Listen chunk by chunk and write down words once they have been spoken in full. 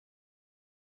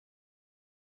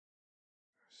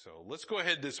So let's go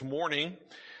ahead this morning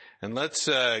and let's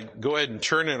go ahead and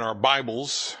turn in our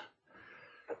Bibles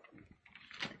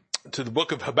to the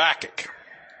book of Habakkuk.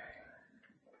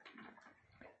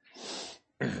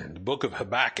 The book of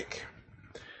Habakkuk.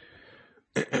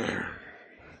 I'll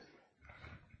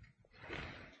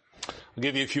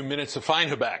give you a few minutes to find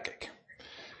Habakkuk.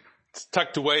 It's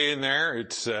tucked away in there.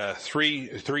 It's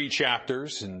three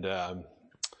chapters, and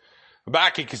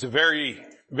Habakkuk is a very,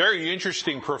 very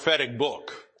interesting prophetic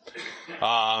book.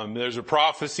 There's a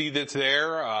prophecy that's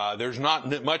there. There's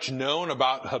not much known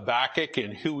about Habakkuk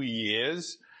and who he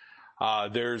is.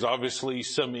 There's obviously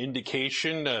some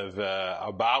indication of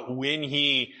about when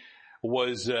he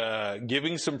was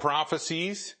giving some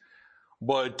prophecies,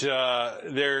 but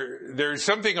there's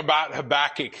something about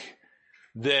Habakkuk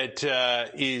that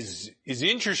is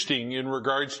interesting in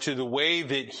regards to the way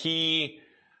that he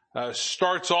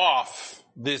starts off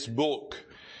this book.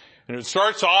 And it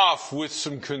starts off with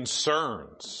some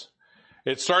concerns.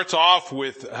 It starts off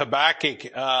with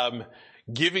Habakkuk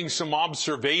giving some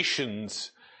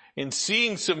observations and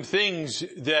seeing some things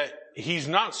that he's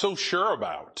not so sure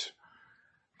about.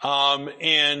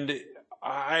 And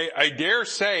I dare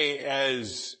say,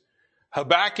 as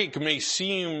Habakkuk may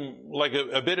seem like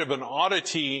a bit of an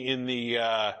oddity in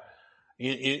the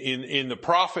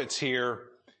prophets here,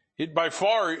 it by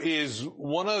far is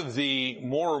one of the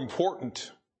more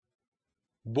important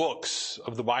books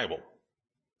of the Bible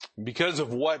because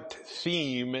of what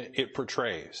theme it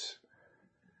portrays.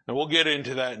 And we'll get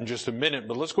into that in just a minute,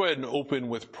 but let's go ahead and open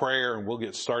with prayer and we'll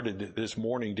get started this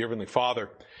morning. Dear Heavenly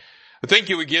Father, I thank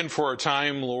you again for our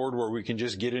time, Lord, where we can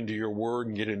just get into your word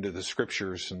and get into the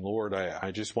scriptures. And Lord,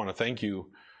 I just want to thank you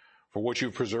for what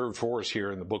you've preserved for us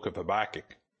here in the book of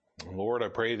Habakkuk. And Lord, I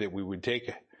pray that we would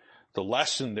take the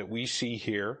lesson that we see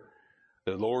here,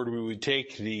 that Lord, we would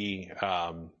take the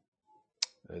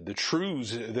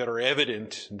truths that are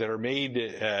evident, that are made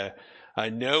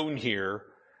known here,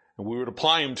 and we would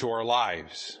apply them to our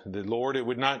lives. That, Lord, it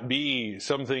would not be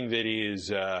something that is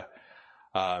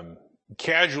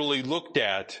casually looked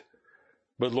at,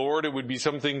 but, Lord, it would be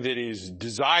something that is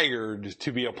desired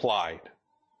to be applied.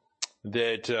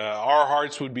 That our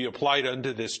hearts would be applied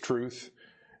unto this truth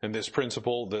and this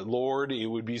principle. That, Lord, it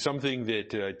would be something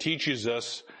that teaches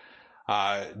us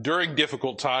during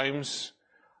difficult times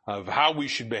of how we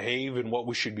should behave and what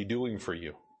we should be doing for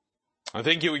you. I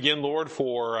thank you again, Lord,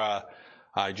 for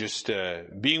just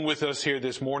being with us here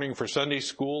this morning for Sunday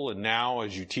school, and now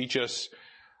as you teach us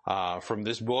from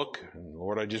this book. And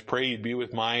Lord, I just pray you'd be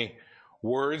with my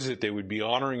words, that they would be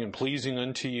honoring and pleasing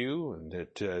unto you, and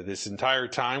that this entire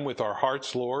time with our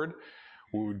hearts, Lord,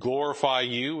 we would glorify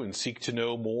you and seek to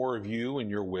know more of you and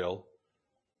your will.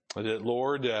 And that,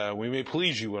 Lord, we may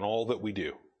please you in all that we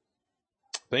do.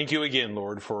 Thank you again,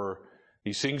 Lord, for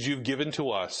these things you've given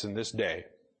to us in this day.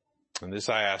 And this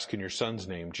I ask in your Son's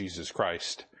name, Jesus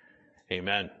Christ.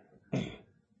 Amen.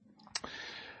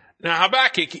 Now,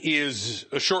 Habakkuk is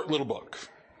a short little book.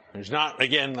 There's not,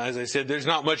 again, as I said, there's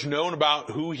not much known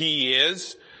about who he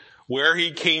is, where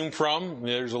he came from.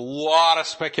 There's a lot of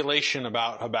speculation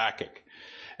about Habakkuk.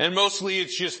 And mostly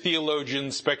it's just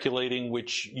theologians speculating,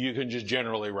 which you can just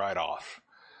generally write off.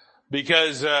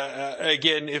 Because,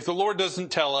 again, if the Lord doesn't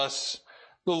tell us,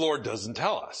 the Lord doesn't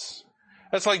tell us.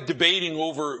 That's like debating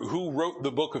over who wrote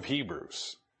the book of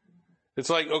Hebrews. It's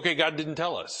like, okay, God didn't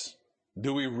tell us.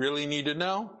 Do we really need to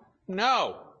know?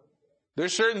 No.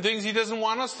 There's certain things he doesn't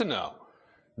want us to know.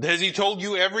 Has he told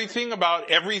you everything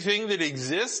about everything that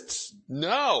exists?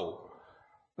 No.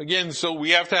 Again, so we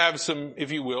have to have some, if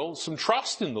you will, some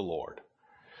trust in the Lord.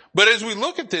 But as we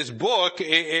look at this book,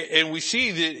 and we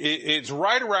see that it's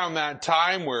right around that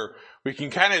time where we can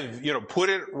kind of, put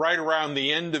it right around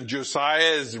the end of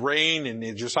Josiah's reign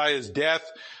and Josiah's death,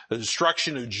 the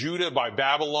destruction of Judah by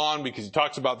Babylon, because he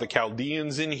talks about the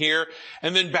Chaldeans in here,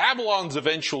 and then Babylon's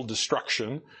eventual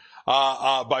destruction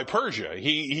by Persia.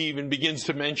 He even begins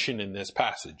to mention in this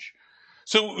passage.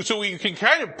 So we can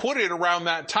kind of put it around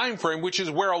that time frame, which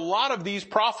is where a lot of these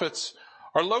prophets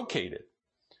are located.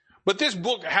 But this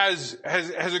book has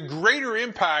a greater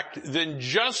impact than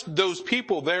just those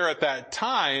people there at that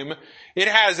time. It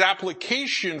has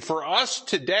application for us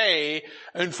today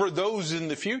and for those in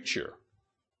the future.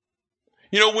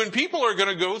 When people are going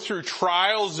to go through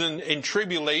trials and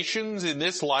tribulations in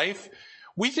this life,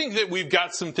 we think that we've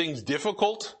got some things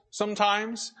difficult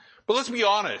sometimes. But let's be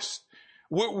honest.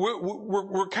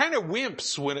 We're kind of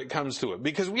wimps when it comes to it,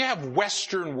 because we have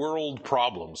Western world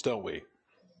problems, don't we?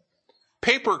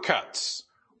 Paper cuts,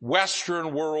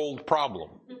 Western world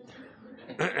problem.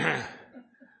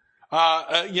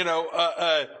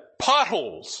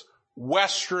 Potholes,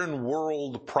 Western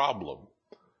world problem.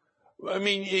 I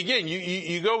mean, again,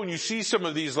 you go and you see some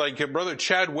of these, like Brother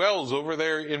Chad Wells over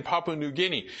there in Papua New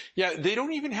Guinea. Yeah, they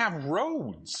don't even have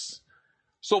roads.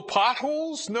 So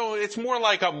potholes? No, it's more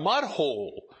like a mud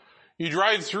hole. You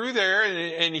drive through there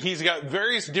and he's got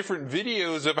various different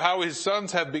videos of how his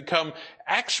sons have become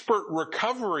expert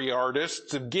recovery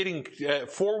artists of getting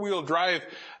four-wheel drive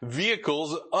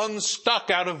vehicles unstuck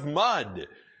out of mud.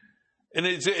 And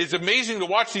it's amazing to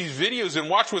watch these videos and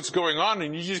watch what's going on,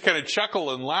 and you just kind of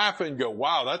chuckle and laugh and go,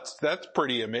 wow, that's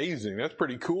pretty amazing. That's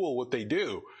pretty cool what they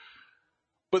do.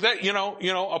 But that, you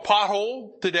know, a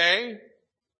pothole today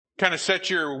kind of sets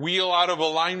your wheel out of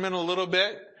alignment a little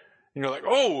bit. And you're like,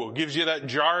 oh, it gives you that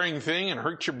jarring thing and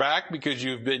hurts your back because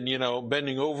you've been,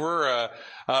 bending over,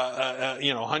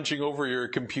 hunching over your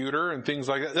computer and things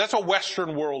like that. That's a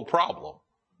Western world problem.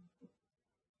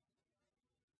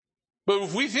 But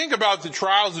if we think about the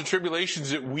trials and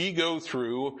tribulations that we go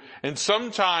through, and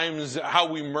sometimes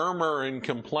how we murmur and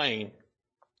complain,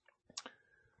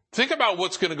 think about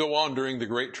what's going to go on during the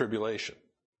Great Tribulation.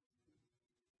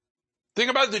 Think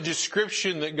about the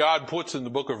description that God puts in the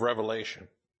book of Revelation.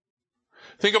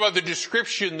 Think about the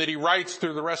description that he writes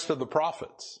through the rest of the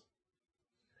prophets.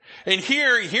 And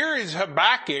here is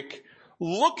Habakkuk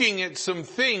looking at some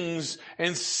things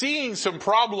and seeing some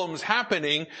problems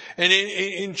happening. And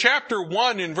in chapter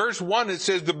 1, in verse 1, it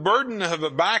says, the burden of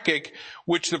Habakkuk,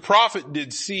 which the prophet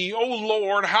did see, O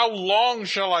Lord, how long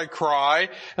shall I cry,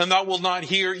 and thou wilt not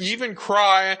hear, even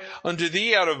cry unto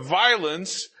thee out of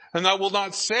violence, and thou wilt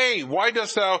not say, why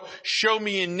dost thou show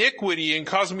me iniquity and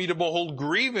cause me to behold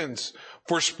grievance?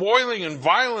 For spoiling and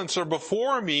violence are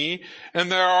before me,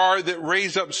 and there are that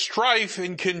raise up strife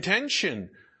and contention.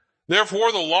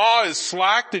 Therefore the law is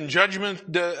slacked, and judgment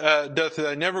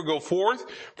doth never go forth.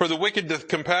 For the wicked doth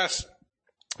compass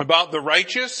about the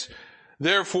righteous.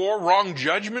 Therefore wrong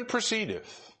judgment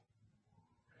proceedeth.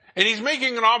 And he's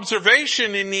making an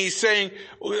observation, and he's saying,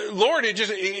 Lord, it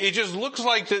just looks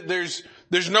like that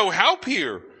there's no help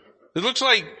here. It looks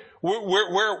like,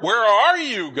 where are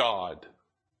you, God?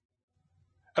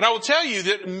 And I will tell you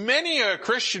that many a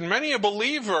Christian, many a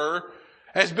believer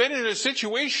has been in a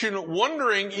situation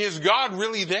wondering, is God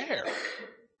really there?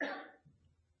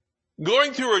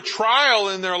 Going through a trial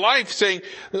in their life saying,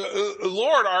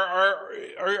 Lord,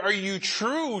 are you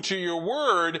true to your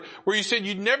word where you said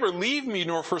you'd never leave me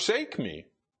nor forsake me?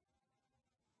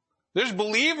 There's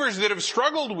believers that have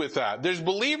struggled with that. There's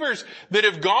believers that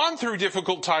have gone through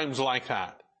difficult times like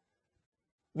that.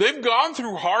 They've gone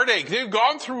through heartache. They've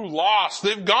gone through loss.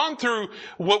 They've gone through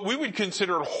what we would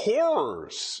consider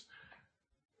horrors.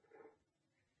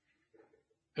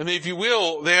 And if you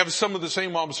will, they have some of the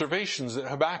same observations that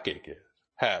Habakkuk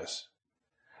has.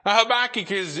 Now,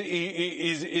 Habakkuk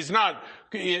is not,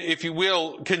 if you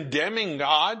will, condemning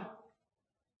God.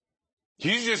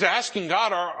 He's just asking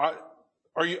God,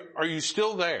 are you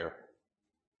still there?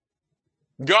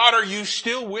 God, are you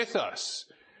still with us?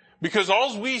 Because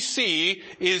all we see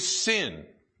is sin.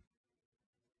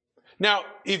 Now,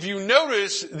 if you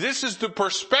notice, this is the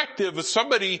perspective of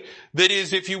somebody that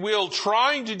is, if you will,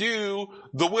 trying to do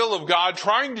the will of God,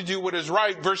 trying to do what is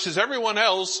right, versus everyone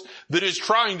else that is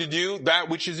trying to do that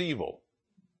which is evil.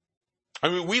 I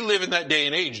mean, we live in that day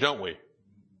and age, don't we?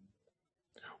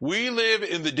 We live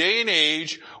in the day and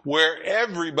age where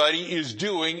everybody is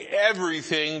doing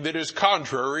everything that is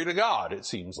contrary to God, it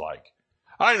seems like.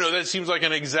 I know that seems like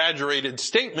an exaggerated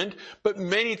statement, but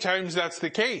many times that's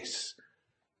the case.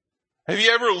 Have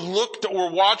you ever looked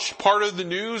or watched part of the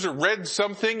news or read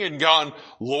something and gone,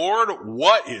 Lord,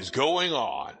 what is going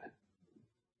on?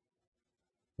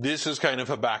 This is kind of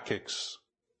Habakkuk's,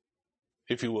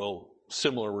 if you will,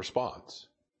 similar response.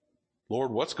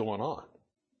 Lord, what's going on?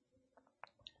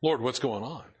 Lord, what's going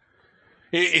on?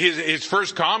 His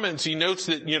first comments, he notes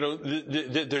that,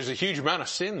 that there's a huge amount of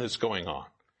sin that's going on.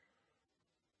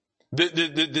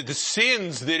 The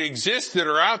sins that exist that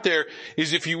are out there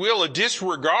is, if you will, a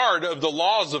disregard of the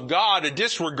laws of God, a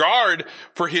disregard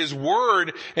for His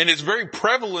Word, and it's very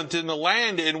prevalent in the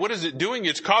land. And what is it doing?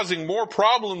 It's causing more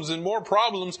problems and more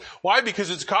problems. Why?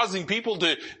 Because it's causing people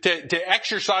to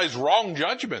exercise wrong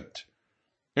judgment.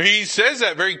 And he says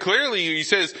that very clearly. He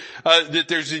says that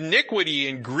there's iniquity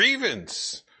and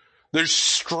grievance. There's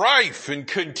strife and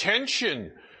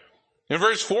contention. In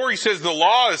verse 4, he says, the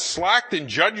law is slacked and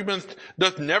judgment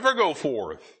doth never go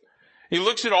forth. He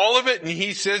looks at all of it and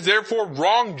he says, therefore,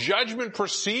 wrong judgment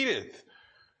proceedeth.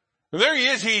 And there he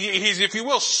is. He's, if you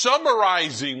will,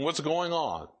 summarizing what's going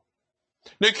on.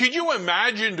 Now, could you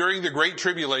imagine during the Great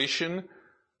Tribulation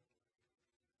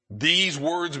these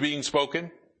words being spoken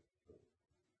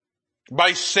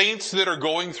by saints that are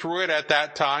going through it at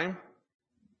that time?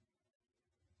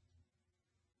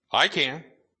 I can.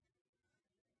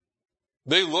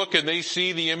 They look and they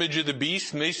see the image of the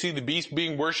beast, and they see the beast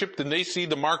being worshipped, and they see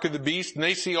the mark of the beast, and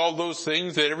they see all those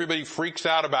things that everybody freaks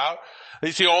out about. They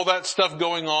see all that stuff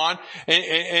going on,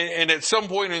 and at some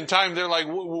point in time, they're like,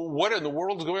 what in the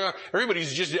world's going on?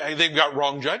 They've got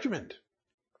wrong judgment.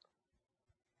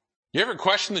 You ever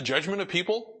question the judgment of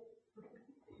people?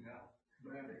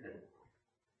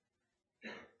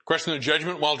 Question the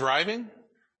judgment while driving?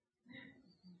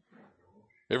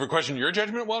 You ever question your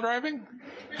judgment while driving?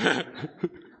 I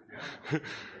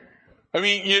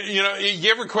mean,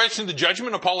 you ever question the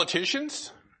judgment of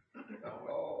politicians?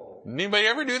 Anybody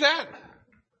ever do that?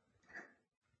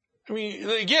 I mean,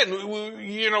 again,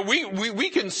 we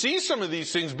can see some of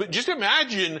these things, but just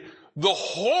imagine the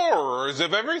horrors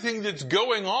of everything that's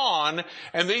going on,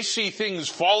 and they see things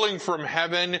falling from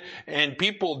heaven and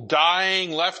people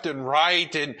dying left and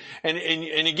right. And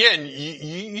again,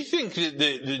 you think that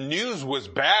the news was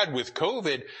bad with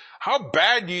COVID. How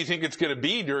bad do you think it's going to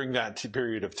be during that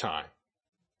period of time?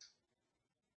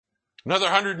 Another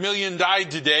 100 million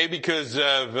died today because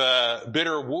of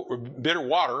bitter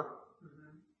water.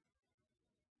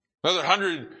 Another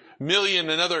 100 million,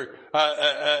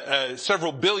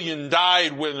 several billion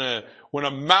died when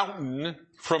a mountain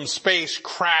from space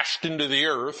crashed into the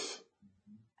earth.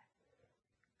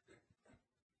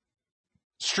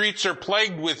 Streets are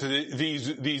plagued with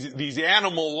these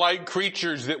animal-like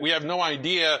creatures that we have no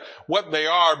idea what they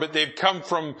are, but they've come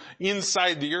from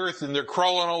inside the earth and they're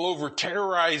crawling all over,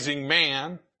 terrorizing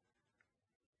man.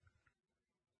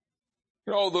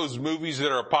 You know, all those movies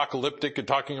that are apocalyptic and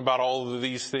talking about all of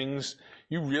these things,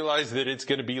 you realize that it's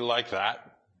going to be like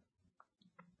that.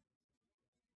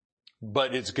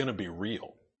 But it's going to be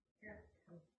real.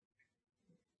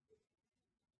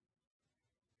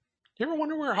 You ever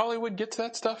wonder where Hollywood gets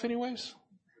that stuff anyways?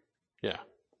 Yeah.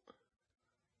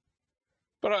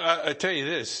 But I tell you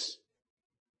this,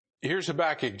 here's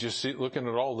Habakkuk just looking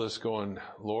at all this going,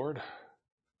 Lord,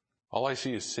 all I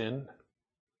see is sin.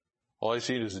 All I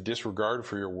see is a disregard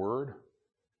for your word.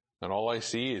 And all I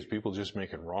see is people just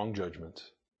making wrong judgments.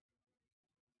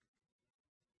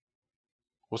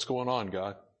 What's going on,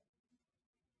 God?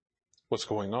 What's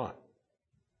going on?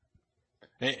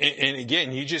 And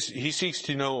again, he seeks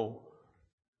to know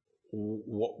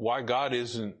why God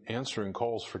isn't answering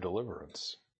calls for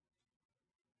deliverance.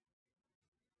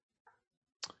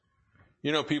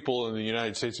 You know, people in the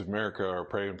United States of America are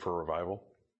praying for revival.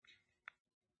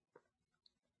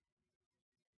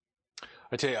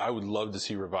 I tell you, I would love to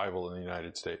see revival in the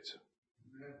United States.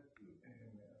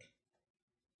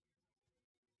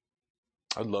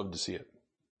 I'd love to see it.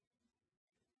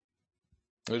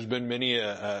 There's been many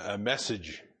a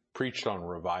message preached on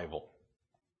revival.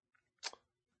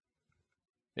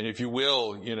 And if you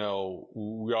will,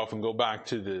 we often go back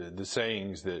to the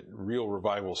sayings that real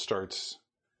revival starts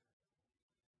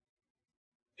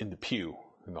in the pew,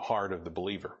 in the heart of the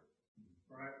believer.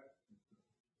 Right.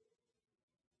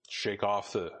 Shake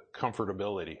off the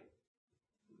comfortability.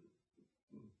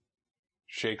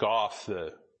 Shake off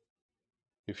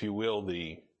if you will,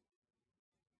 the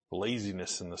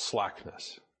laziness and the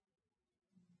slackness.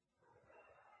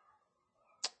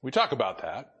 We talk about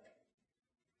that.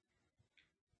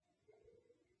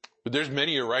 But there's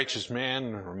many a righteous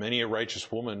man or many a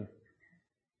righteous woman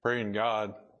praying,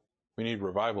 God, we need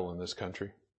revival in this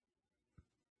country.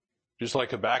 Just like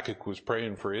Habakkuk was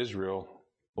praying for Israel,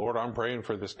 Lord, I'm praying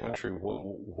for this country.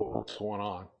 What's going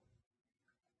on?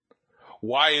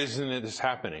 Why isn't this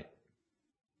happening?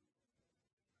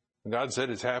 And God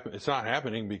said it's not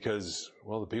happening because,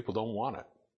 well, the people don't want it.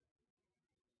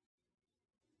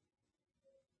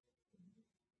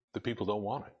 The people don't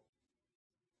want it.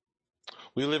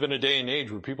 We live in a day and age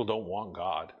where people don't want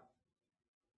God.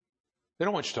 They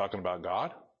don't want you talking about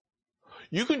God.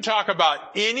 You can talk about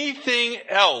anything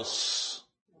else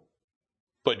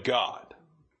but God.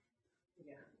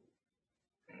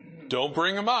 Don't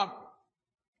bring them up.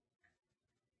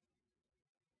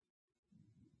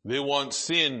 They want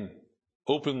sin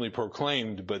openly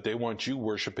proclaimed, but they want you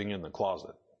worshiping in the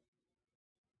closet.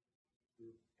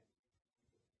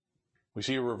 We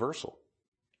see a reversal.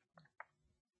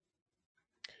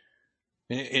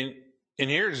 And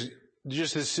here's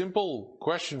just a simple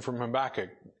question from Habakkuk.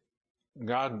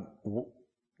 God,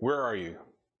 where are you?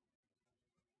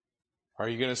 Are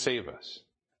you going to save us?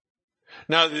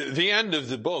 Now, the end of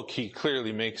the book, he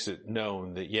clearly makes it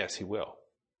known that yes, he will.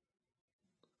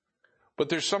 But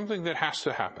there's something that has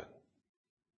to happen.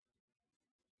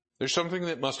 There's something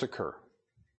that must occur.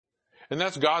 And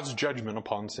that's God's judgment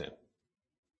upon sin.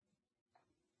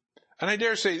 And I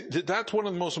dare say that that's one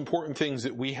of the most important things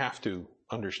that we have to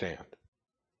understand.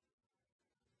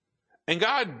 And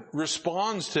God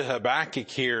responds to Habakkuk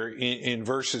here in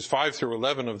verses 5 through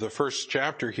 11 of the first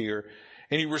chapter here.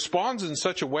 And he responds in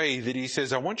such a way that he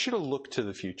says, I want you to look to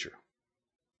the future.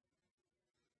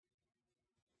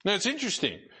 Now it's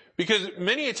interesting because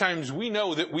many a times we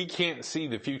know that we can't see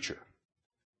the future.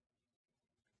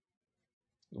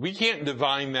 We can't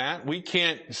divine that. We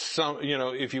can't,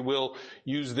 if you will,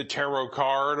 use the tarot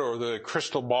card or the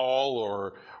crystal ball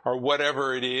or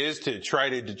whatever it is to try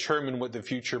to determine what the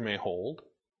future may hold.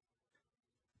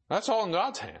 That's all in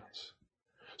God's hands.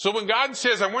 So when God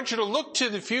says, I want you to look to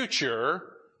the future,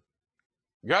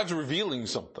 God's revealing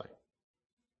something.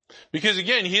 Because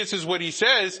again, this is what he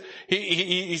says.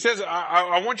 He says,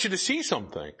 I want you to see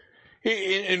something.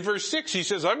 In verse 6, he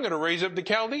says, I'm going to raise up the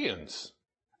Chaldeans.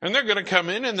 And they're going to come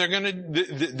in and they're going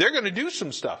to do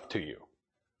some stuff to you.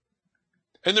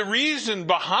 And the reason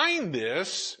behind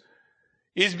this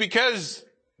is because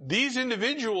these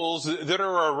individuals that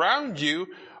are around you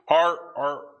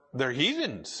they're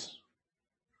heathens.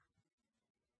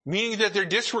 Meaning that they're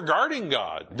disregarding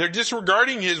God. They're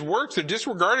disregarding His works. They're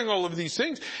disregarding all of these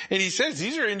things. And he says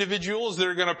these are individuals that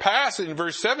are going to pass. In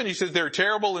verse 7, he says they're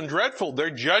terrible and dreadful. Their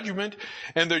judgment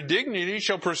and their dignity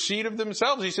shall proceed of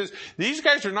themselves. He says these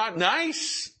guys are not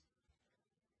nice.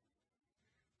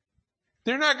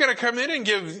 They're not going to come in and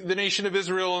give the nation of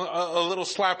Israel a little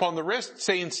slap on the wrist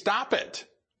saying, stop it.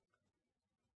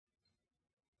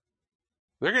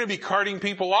 They're going to be carting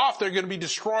people off. They're going to be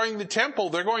destroying the temple.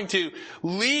 They're going to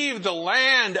leave the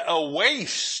land a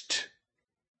waste.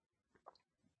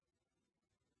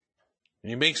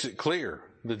 And he makes it clear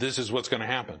that this is what's going to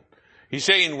happen. He's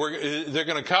saying they're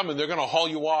going to come and they're going to haul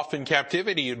you off in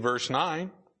captivity in verse 9.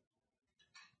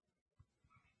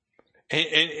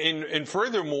 And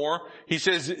furthermore, he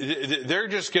says they're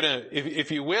just going to,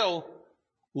 if you will,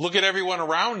 look at everyone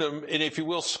around them and, if you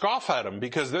will, scoff at them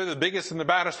because they're the biggest and the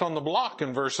baddest on the block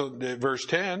in verse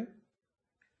 10.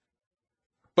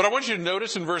 But I want you to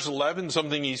notice in verse 11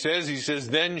 something he says. He says,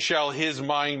 then shall his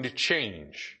mind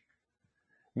change.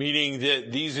 Meaning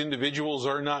that these individuals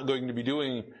are not going to be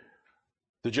doing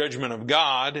the judgment of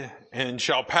God and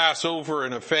shall pass over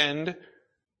and offend,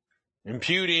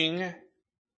 imputing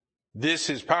this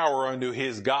his power unto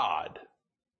his God.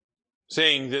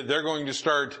 Saying that they're going to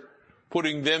start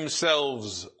putting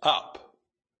themselves up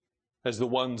as the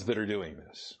ones that are doing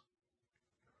this.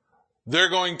 They're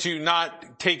going to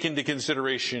not take into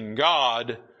consideration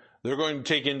God. They're going to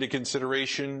take into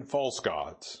consideration false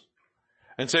gods.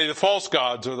 And say the false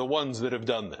gods are the ones that have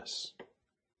done this.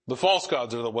 The false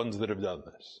gods are the ones that have done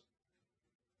this.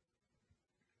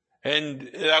 And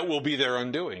that will be their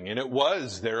undoing. And it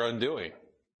was their undoing.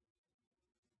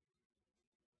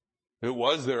 It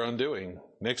was their undoing.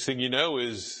 Next thing you know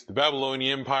is the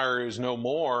Babylonian Empire is no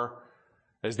more,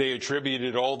 as they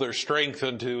attributed all their strength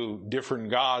unto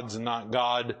different gods and not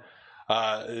God,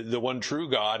 the one true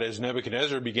God, as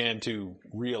Nebuchadnezzar began to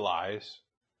realize.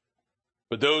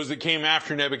 But those that came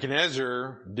after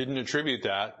Nebuchadnezzar didn't attribute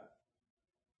that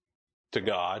to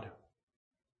God.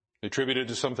 They attributed it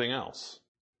to something else.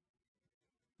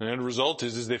 And the result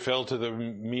is they fell to the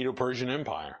Medo-Persian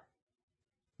Empire.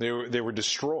 They were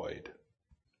destroyed.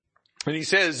 And he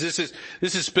says, this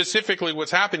is specifically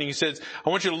what's happening. He says, I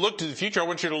want you to look to the future. I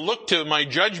want you to look to my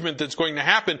judgment that's going to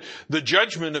happen. The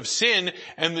judgment of sin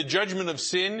and the judgment of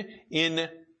sin in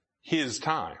his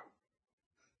time.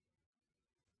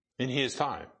 In his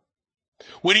time.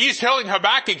 When he's telling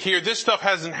Habakkuk here, this stuff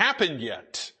hasn't happened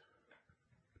yet.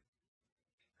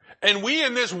 And we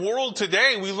in this world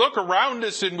today, we look around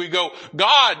us and we go,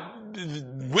 God,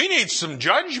 we need some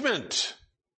judgment.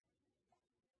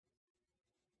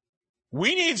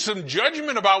 We need some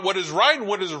judgment about what is right and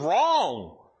what is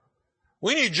wrong.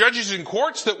 We need judges in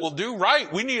courts that will do right.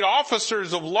 We need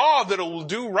officers of law that will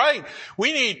do right.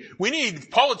 We need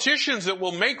politicians that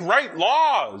will make right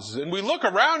laws. And we look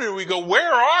around and we go,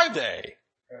 where are they?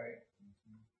 Right.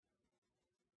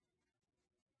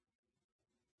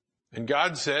 And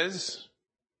God says,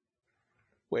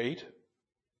 wait.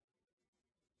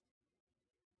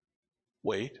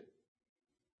 Wait.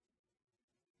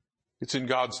 It's in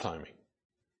God's timing.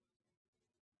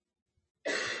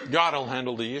 God will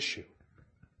handle the issue.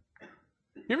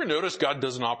 You ever notice God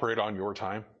doesn't operate on your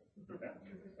time?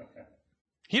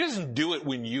 He doesn't do it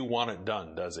when you want it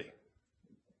done, does he?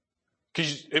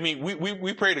 Because,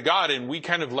 we pray to God and we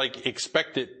kind of like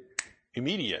expect it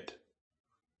immediate.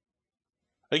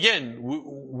 Again,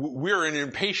 we're an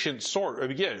impatient sort.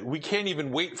 Again, we can't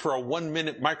even wait for a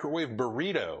 1-minute microwave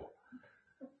burrito.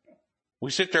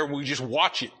 We sit there and we just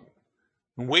watch it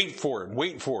and wait for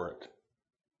it.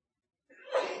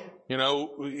 You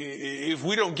know, if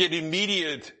we don't get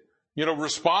immediate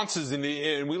responses, and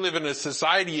we live in a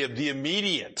society of the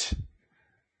immediate.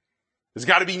 It's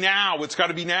got to be now. It's got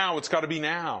to be now. It's got to be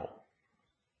now.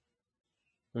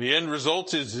 The end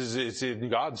result is it's in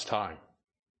God's time.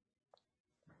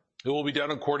 It will be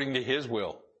done according to His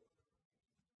will.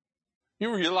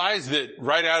 You realize that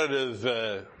right out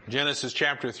of Genesis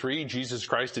chapter 3, Jesus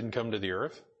Christ didn't come to the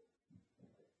earth.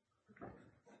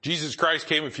 Jesus Christ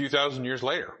came a few thousand years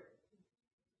later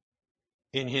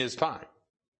in His time.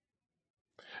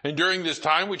 And during this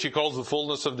time, which He calls the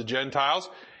fullness of the Gentiles,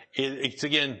 it's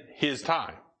again His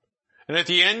time. And at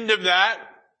the end of that,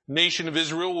 nation of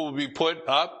Israel will be put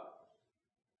up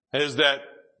as that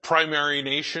primary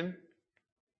nation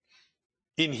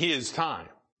in His time.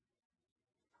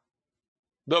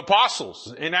 The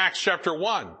apostles in Acts chapter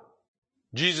 1,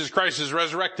 Jesus Christ is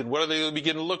resurrected. What do they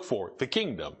begin to look for? The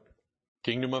kingdom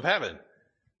of heaven.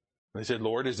 They said,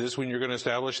 Lord, is this when you're going to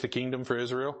establish the kingdom for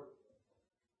Israel?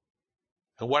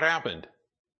 And what happened?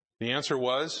 The answer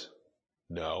was,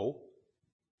 no,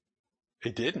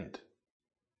 it didn't.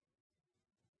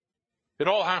 It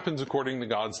all happens according to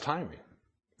God's timing,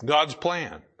 God's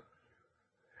plan.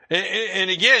 And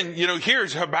again,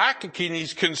 here's Habakkuk, and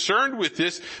he's concerned with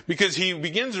this because he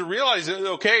begins to realize that,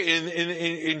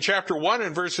 in chapter 1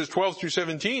 and verses 12 through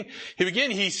 17,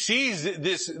 he sees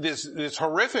this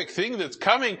horrific thing that's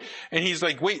coming, and he's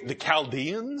like, wait, the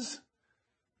Chaldeans?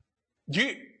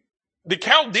 The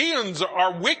Chaldeans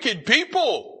are wicked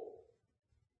people.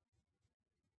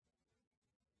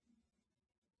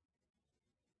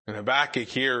 And Habakkuk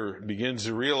here begins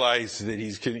to realize that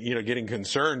he's, getting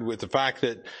concerned with the fact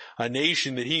that a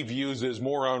nation that he views as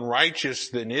more unrighteous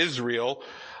than Israel,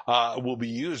 will be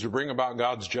used to bring about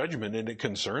God's judgment, and it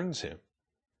concerns him.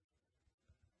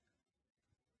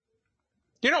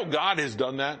 God has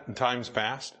done that in times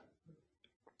past.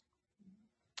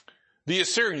 The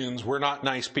Assyrians were not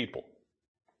nice people.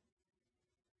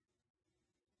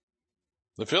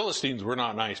 The Philistines were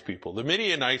not nice people. The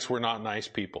Midianites were not nice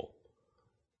people.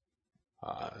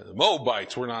 The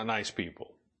Moabites were not nice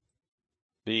people.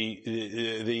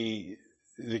 The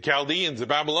Chaldeans, the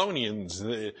Babylonians,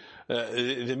 the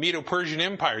Medo-Persian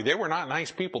Empire, they were not nice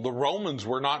people. The Romans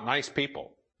were not nice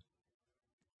people.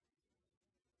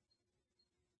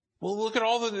 Well, look at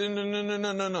all the,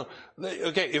 no.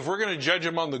 Okay, if we're going to judge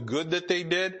them on the good that they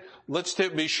did, let's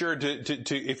be sure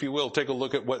to, if you will, take a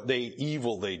look at what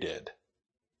evil they did.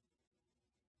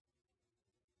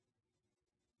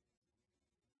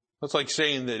 That's like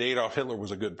saying that Adolf Hitler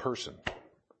was a good person.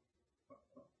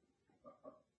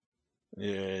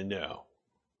 Yeah, no.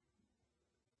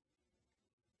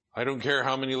 I don't care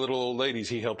how many little old ladies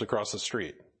he helped across the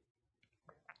street.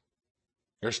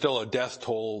 There's still a death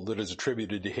toll that is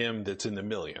attributed to him that's in the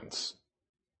millions.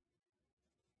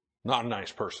 Not a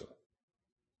nice person.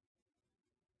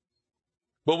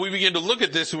 But we begin to look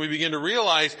at this and we begin to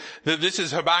realize that this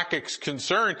is Habakkuk's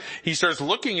concern. He starts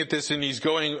looking at this and he's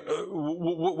going,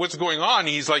 what's going on?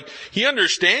 He's like, he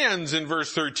understands in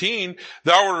verse 13,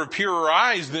 thou art of purer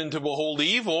eyes than to behold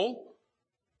evil,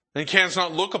 and canst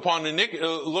not look on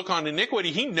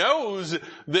iniquity. He knows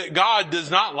that God does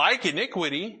not like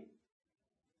iniquity.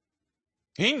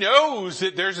 He knows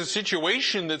that there's a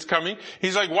situation that's coming.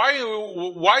 He's like,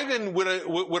 why then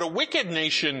would a wicked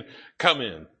nation come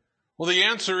in? Well, the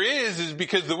answer is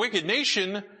because the wicked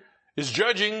nation is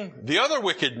judging the other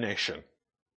wicked nation.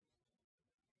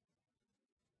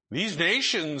 These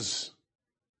nations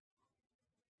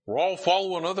were all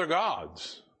following other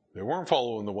gods. They weren't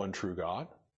following the one true God.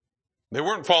 They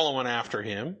weren't following after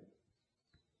Him.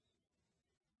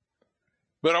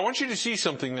 But I want you to see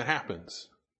something that happens.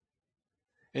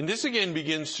 And this again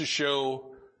begins to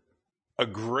show a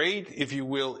great, if you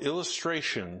will,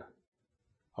 illustration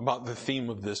about the theme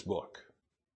of this book.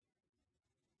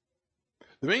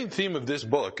 The main theme of this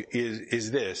book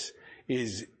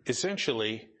is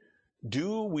essentially,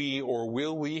 do we or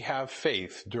will we have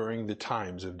faith during the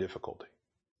times of difficulty?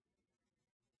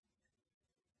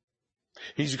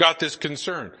 He's got this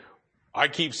concern. I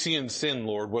keep seeing sin,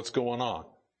 Lord. What's going on?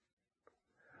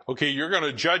 Okay, you're going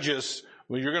to judge us.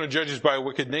 Well, you're going to judge us by a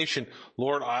wicked nation.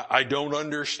 Lord, I don't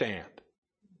understand.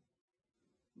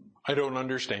 I don't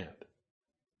understand.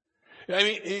 I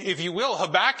mean, if you will,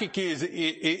 Habakkuk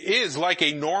is like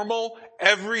a normal,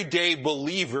 everyday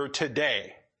believer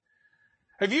today.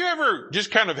 Have you ever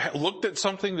just kind of looked at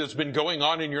something that's been going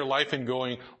on in your life and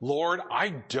going, Lord, I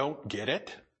don't get it?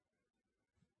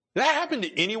 Did that happen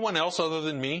to anyone else other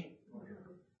than me?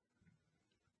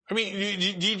 I mean,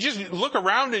 you just look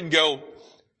around and go,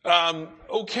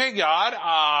 okay,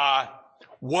 God,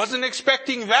 wasn't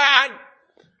expecting that.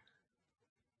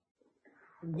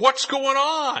 What's going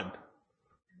on?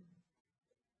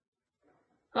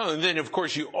 Oh, and then of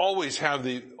course you always have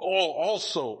the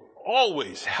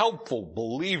always helpful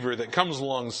believer that comes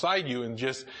alongside you and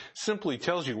just simply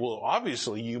tells you, well,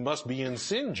 obviously you must be in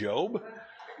sin, Job.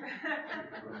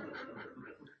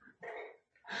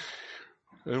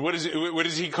 And what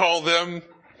does he call them?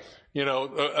 You know,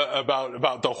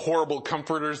 about the horrible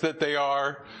comforters that they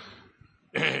are.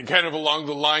 Kind of along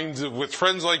the lines of, with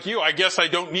friends like you, I guess I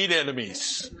don't need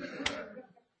enemies.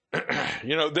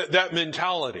 You know, that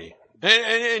mentality.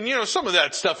 And you know, some of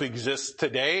that stuff exists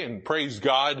today, and praise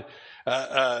God,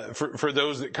 for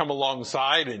those that come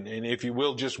alongside and if you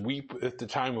will, just weep at the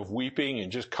time of weeping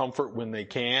and just comfort when they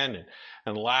can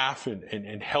and laugh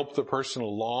and help the person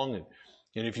along.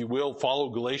 And if you will, follow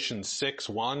Galatians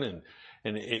 6:1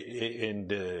 and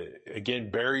again,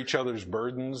 bear each other's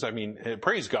burdens. I mean,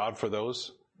 praise God for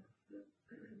those.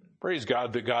 Praise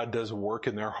God that God does a work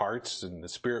in their hearts and the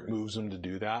Spirit moves them to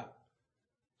do that.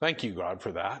 Thank you, God,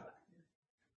 for that.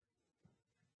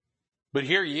 But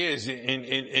here he is,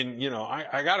 and you know,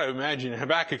 I gotta imagine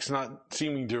Habakkuk's not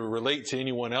seeming to relate to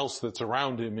anyone else that's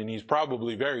around him, and he's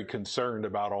probably very concerned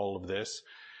about all of this.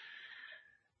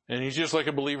 And he's just like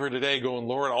a believer today going,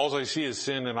 Lord, all I see is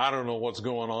sin and I don't know what's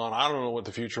going on. I don't know what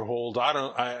the future holds.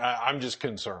 I'm just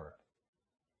concerned.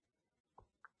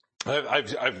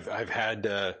 I've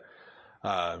had,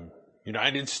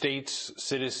 United States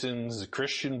citizens,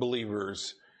 Christian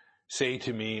believers say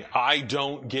to me, I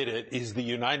don't get it. Is the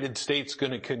United States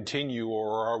going to continue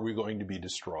or are we going to be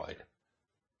destroyed?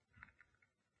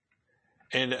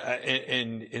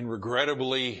 And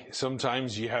regrettably,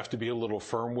 sometimes you have to be a little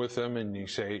firm with them and you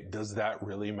say, does that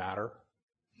really matter?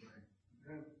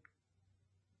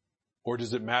 Or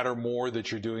does it matter more that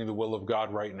you're doing the will of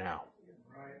God right now?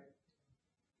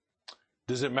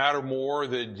 Does it matter more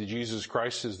that Jesus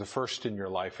Christ is the first in your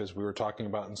life, as we were talking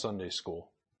about in Sunday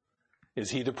school? Is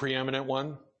he the preeminent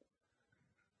one?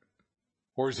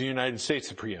 Or is the United States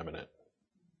the preeminent?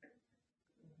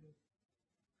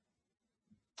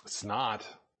 It's not.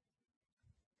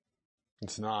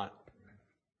 It's not.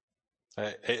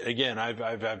 Again, I've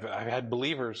had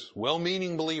believers,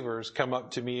 well-meaning believers, come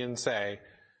up to me and say,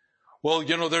 well,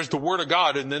 you know, there's the Word of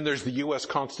God and then there's the U.S.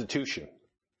 Constitution.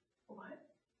 What?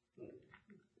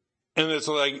 And it's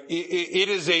like, it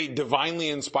is a divinely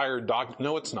inspired document.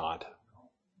 No, it's not.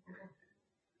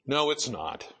 No, it's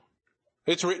not.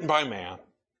 It's written by man.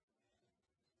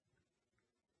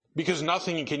 Because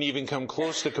nothing can even come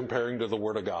close to comparing to the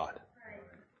Word of God.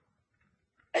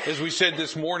 As we said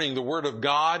this morning, the Word of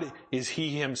God is He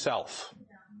Himself.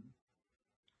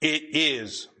 It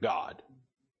is God.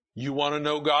 You want to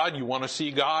know God? You want to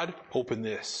see God? Open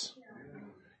this.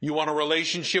 You want a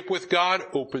relationship with God?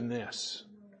 Open this.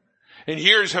 And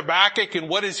here's Habakkuk, and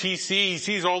what does he see? He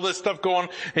sees all this stuff going,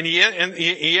 and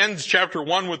he ends chapter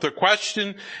 1 with a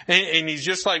question, and he's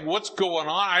just like, what's going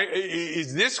on?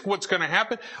 Is this what's going to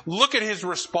happen? Look at his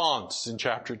response in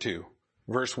chapter 2,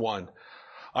 verse 1.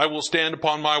 I will stand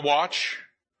upon my watch.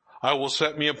 I will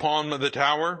set me upon the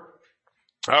tower.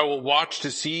 I will watch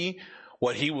to see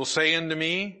what he will say unto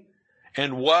me,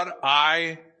 and what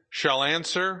I shall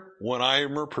answer when I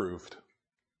am reproved.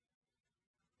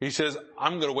 He says,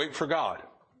 I'm going to wait for God.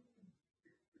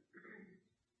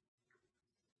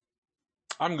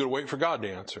 I'm going to wait for God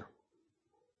to answer.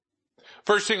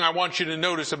 First thing I want you to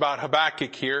notice about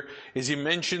Habakkuk here is he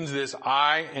mentions this,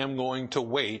 I am going to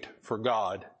wait for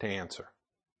God to answer.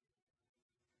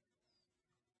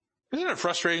 Isn't it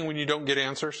frustrating when you don't get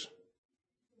answers?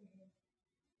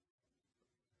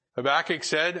 Habakkuk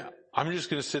said, I'm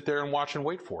just going to sit there and watch and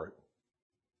wait for it.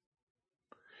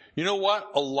 You know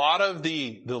what? A lot of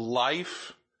the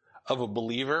life of a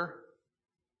believer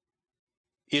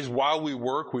is while we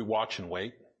work, we watch and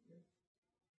wait.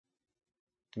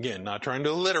 Again, not trying to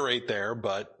alliterate there,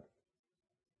 but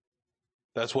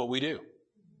that's what we do.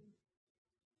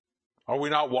 Are we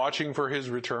not watching for His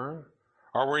return?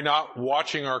 Are we not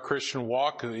watching our Christian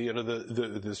walk,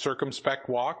 the circumspect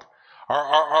walk?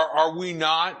 Are we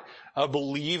not a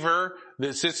believer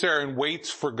that sits there and waits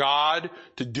for God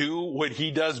to do what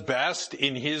He does best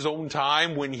in His own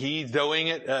time when He's doing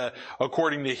it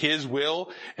according to His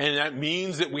will? And that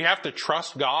means that we have to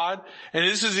trust God. And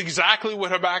this is exactly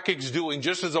what Habakkuk's doing,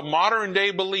 just as a modern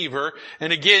day believer.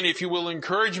 And again, if you will,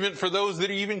 encouragement for those that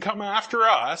even come after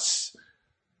us.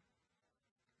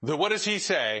 That what does he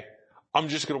say? I'm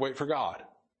just going to wait for God.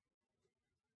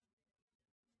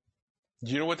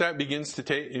 Do you know what that begins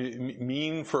to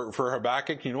mean for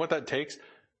Habakkuk? You know what that takes?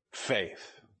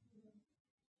 Faith.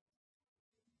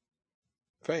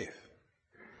 Faith.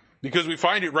 Because we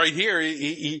find it right here.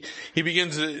 He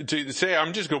begins to say,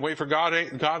 I'm just going to wait for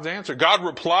God's answer. God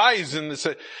replies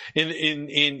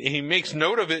he makes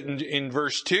note of it in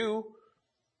verse 2.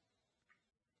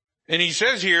 And he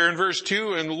says here in verse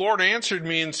 2, and the Lord answered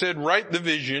me and said, write the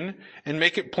vision and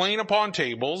make it plain upon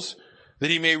tables, that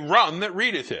he may run that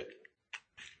readeth it.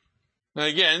 Now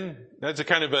again, that's a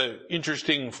kind of an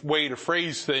interesting way to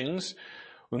phrase things.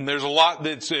 And there's a lot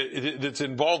that's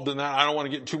involved in that. I don't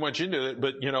want to get too much into it,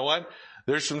 but you know what?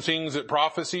 There's some things that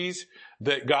prophecies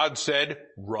that God said,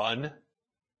 run.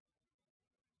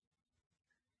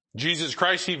 Jesus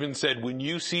Christ even said, when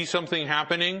you see something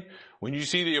happening, when you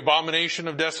see the abomination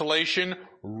of desolation,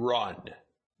 run.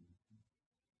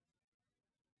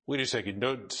 Wait a second.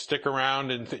 Don't stick around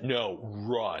and no,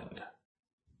 run.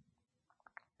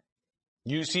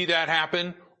 You see that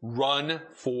happen? Run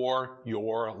for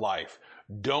your life.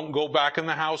 Don't go back in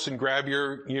the house and grab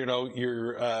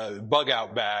your bug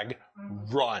out bag.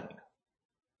 Run.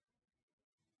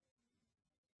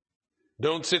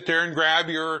 Don't sit there and grab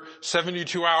your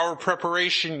 72-hour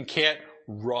preparation kit.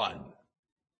 Run.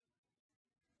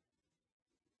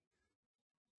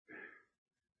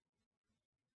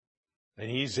 And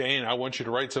he's saying, I want you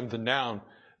to write something down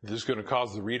that is going to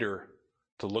cause the reader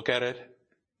to look at it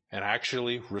and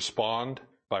actually respond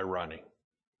by running.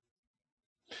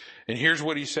 And here's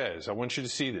what he says. I want you to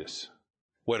see this.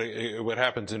 What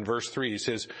happens in verse 3. He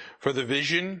says, for the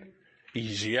vision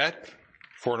is yet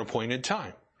for an appointed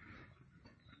time.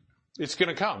 It's going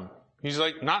to come. He's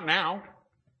like, not now.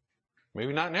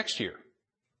 Maybe not next year.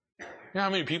 You know how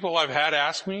many people I've had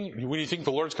ask me, when do you think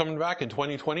the Lord's coming back in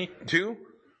 2022?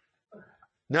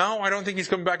 No, I don't think he's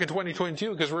coming back in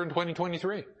 2022 because we're in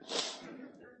 2023.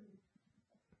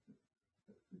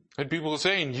 And people are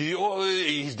saying,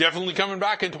 he's definitely coming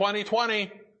back in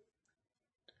 2020.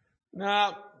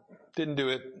 No, didn't do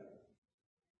it.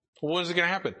 Well, when is it going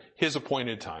to happen? His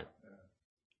appointed time.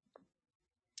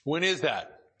 When is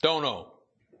that? Don't know.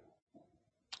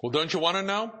 Well, don't you want to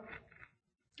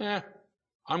know?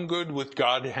 I'm good with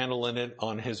God handling it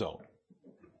on his own.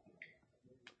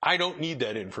 I don't need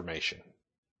that information.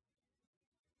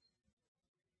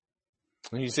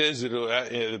 And he says it'll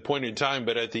at the appointed time,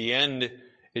 but at the end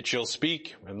it shall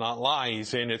speak and not lie. He's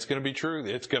saying it's going to be true.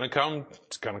 It's going to come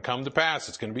to pass.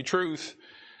 It's going to be truth.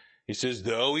 He says,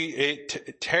 though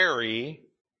it tarry,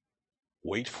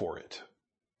 wait for it.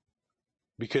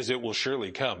 Because it will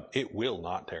surely come. It will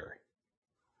not tarry.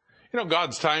 You know,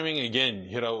 God's timing, again,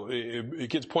 it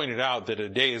gets pointed out that a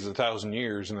day is 1,000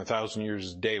 years and 1,000 years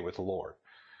is a day with the Lord.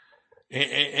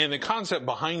 And the concept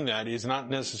behind that is not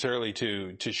necessarily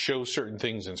to show certain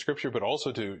things in Scripture, but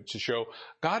also to show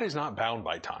God is not bound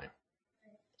by time.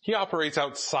 He operates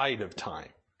outside of time.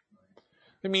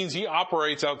 It means he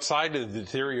operates outside of the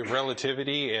theory of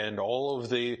relativity and all of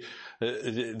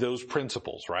those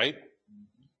principles, right?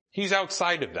 He's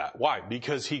outside of that. Why?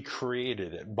 Because he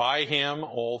created it. By him,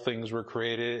 all things were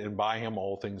created, and by him,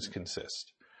 all things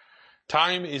consist.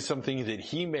 Time is something that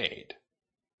he made.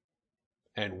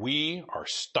 And we are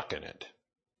stuck in it.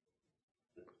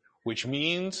 Which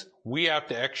means we have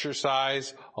to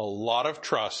exercise a lot of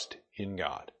trust in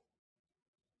God.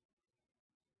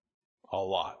 A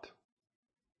lot.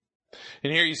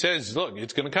 And here he says, look,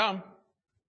 it's going to come.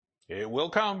 It will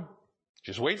come.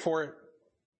 Just wait for it.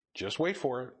 Just wait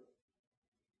for it.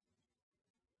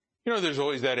 You know, there's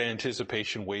always that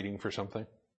anticipation waiting for something.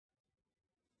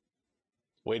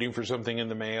 Waiting for something in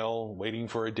the mail, waiting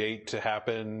for a date to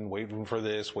happen, waiting for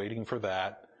this, waiting for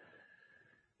that.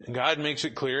 And God makes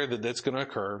it clear that that's going to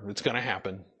occur. It's going to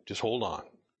happen. Just hold on.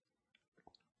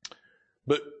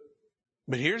 But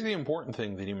here's the important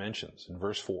thing that he mentions in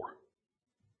verse 4.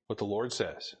 What the Lord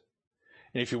says.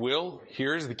 And if you will,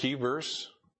 here's the key verse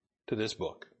to this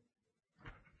book.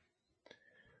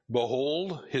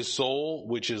 Behold, his soul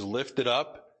which is lifted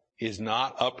up is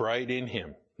not upright in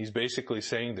him. He's basically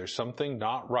saying there's something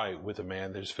not right with a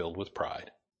man that is filled with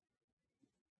pride.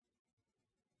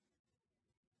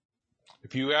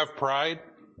 If you have pride,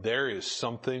 there is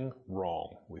something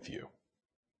wrong with you.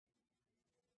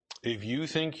 If you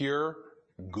think you're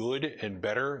good and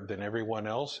better than everyone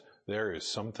else, there is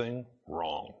something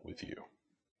wrong with you.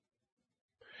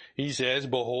 He says,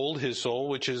 behold, his soul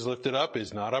which is lifted up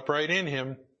is not upright in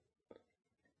him,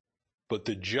 but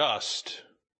the just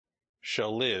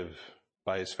shall live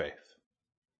by his faith.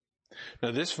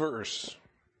 Now this verse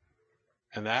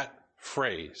and that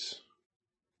phrase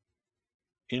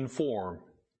in form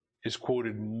is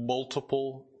quoted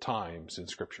multiple times in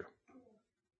Scripture.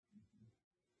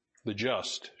 The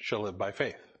just shall live by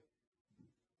faith.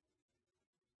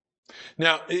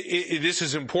 Now, this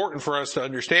is important for us to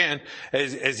understand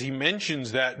as he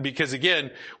mentions that, because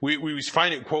again, we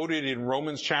find it quoted in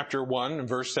Romans chapter 1 and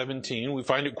verse 17. We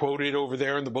find it quoted over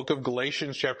there in the book of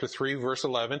Galatians chapter 3 verse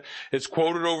 11. It's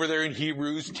quoted over there in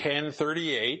Hebrews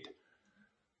 10:38.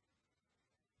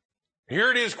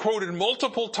 Here it is quoted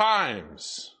multiple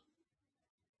times.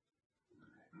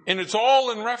 And it's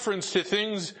all in reference to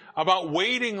things about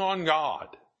waiting on God.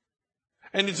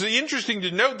 And it's interesting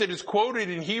to note that it's quoted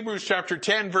in Hebrews chapter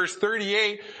 10 verse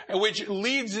 38, which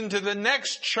leads into the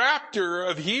next chapter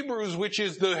of Hebrews, which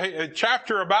is the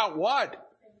chapter about what?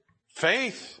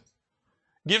 Faith.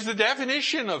 Gives the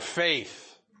definition of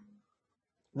faith.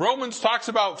 Romans talks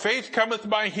about faith cometh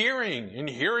by hearing, and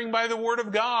hearing by the word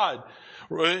of God.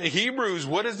 Hebrews,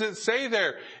 what does it say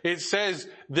there? It says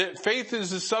that faith is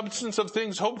the substance of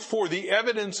things hoped for, the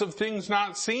evidence of things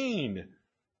not seen.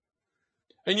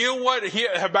 And you know what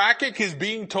Habakkuk is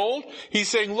being told? He's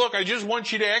saying, look, I just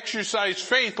want you to exercise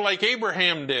faith like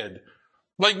Abraham did,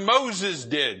 like Moses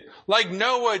did, like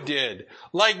Noah did,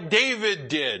 like David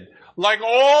did, like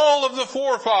all of the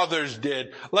forefathers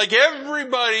did, like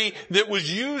everybody that was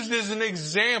used as an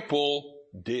example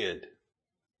did.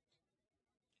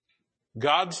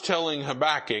 God's telling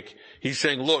Habakkuk, he's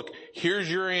saying, look,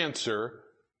 here's your answer.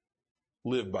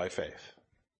 Live by faith.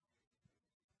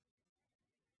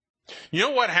 You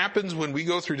know what happens when we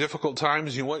go through difficult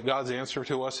times? You know what God's answer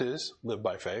to us is? Live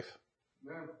by faith.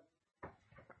 Amen.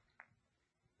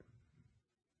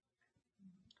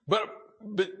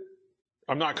 But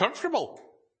I'm not comfortable.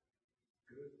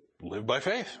 Live by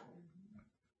faith.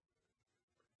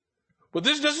 But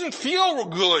this doesn't feel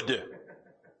good.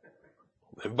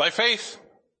 Live by faith.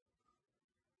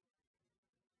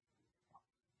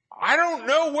 I don't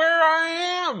know where I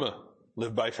am.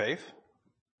 Live by faith.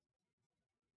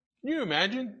 Can you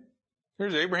imagine?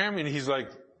 There's Abraham and he's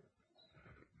like,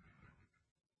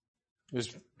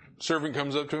 his servant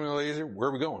comes up to him and says, where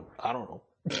are we going? I don't know.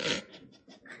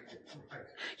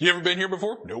 You ever been here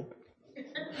before? Nope.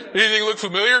 Anything look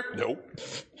familiar? Nope.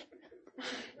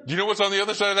 Do you know what's on the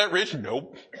other side of that ridge?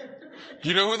 Nope. Do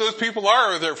you know who those people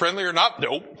are? Are they friendly or not?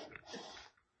 Nope.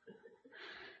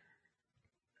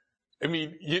 I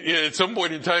mean, at some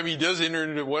point in time, he does enter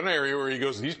into one area where he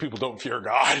goes, these people don't fear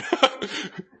God.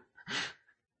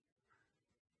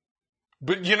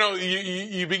 But you know,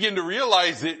 you begin to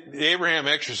realize that Abraham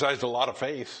exercised a lot of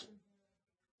faith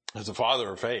as a father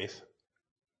of faith.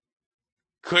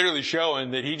 Clearly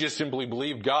showing that he just simply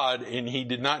believed God and he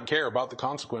did not care about the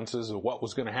consequences of what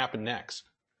was going to happen next.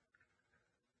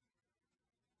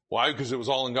 Why? Because it was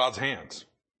all in God's hands.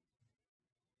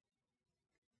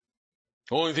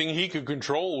 The only thing he could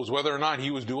control was whether or not he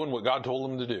was doing what God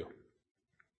told him to do.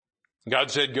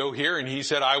 God said, go here, and he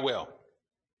said, I will.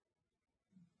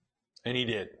 And he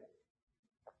did.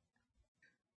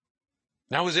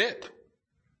 That was it.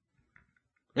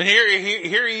 And here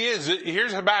he is.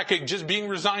 Here's Habakkuk just being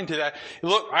resigned to that.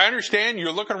 Look, I understand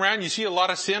you're looking around, you see a lot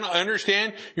of sin. I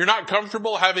understand you're not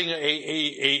comfortable having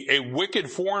a wicked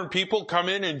foreign people come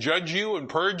in and judge you and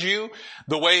purge you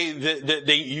the way that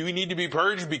you need to be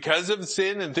purged because of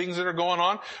sin and things that are going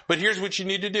on. But here's what you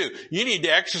need to do. You need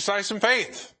to exercise some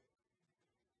faith.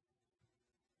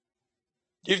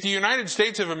 If the United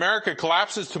States of America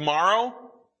collapses tomorrow,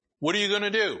 what are you going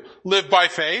to do? Live by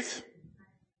faith?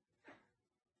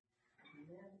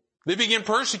 They begin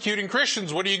persecuting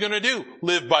Christians. What are you going to do?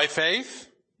 Live by faith?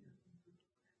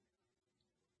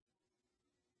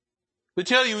 They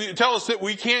tell us that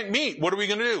we can't meet. What are we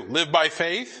going to do? Live by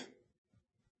faith?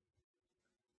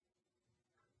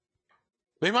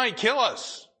 They might kill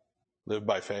us. Live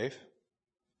by faith.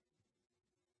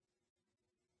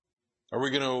 Are we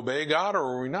going to obey God or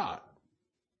are we not?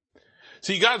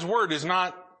 See, God's word is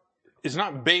not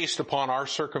based upon our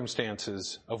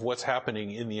circumstances of what's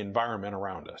happening in the environment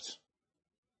around us.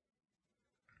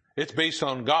 It's based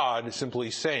on God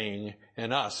simply saying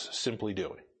and us simply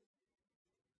doing.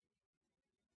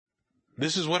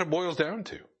 This is what it boils down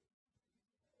to.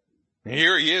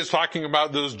 Here he is talking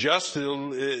about those just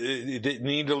that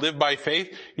need to live by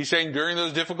faith. He's saying during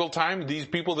those difficult times, these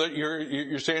people that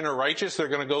you're saying are righteous, they're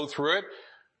going to go through it.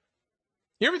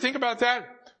 You ever think about that?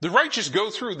 The righteous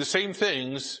go through the same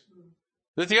things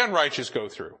that the unrighteous go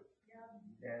through.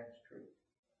 Yeah, that's true.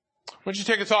 Why don't you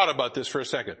take a thought about this for a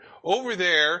second? Over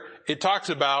there, it talks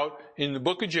about, in the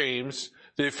book of James,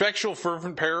 the effectual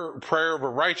fervent prayer of a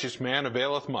righteous man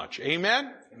availeth much.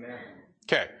 Amen? Amen.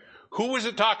 Okay. Who was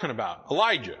it talking about?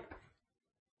 Elijah.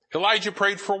 Elijah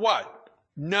prayed for what?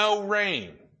 No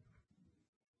rain.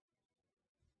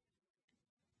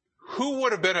 Who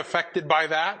would have been affected by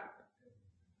that?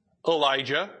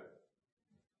 Elijah.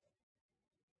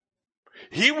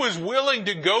 He was willing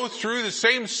to go through the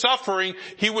same suffering.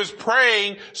 He was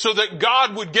praying so that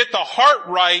God would get the heart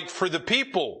right for the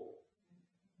people.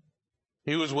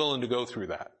 He was willing to go through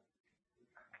that.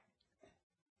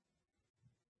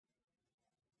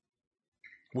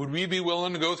 Would we be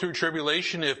willing to go through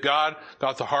tribulation if God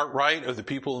got the heart right of the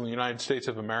people in the United States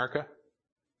of America?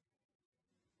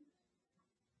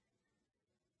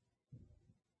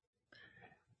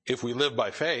 If we live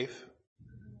by faith.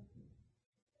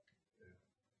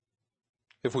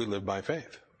 If we live by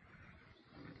faith.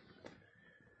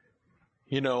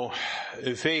 You know,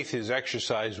 faith is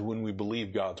exercised when we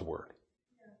believe God's word.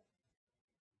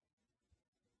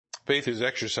 Faith is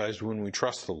exercised when we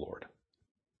trust the Lord.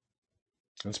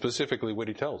 And specifically what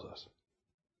he tells us.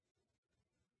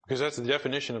 Because that's the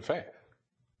definition of faith.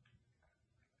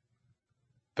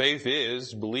 Faith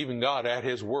is believing God at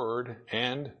his word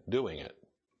and doing it.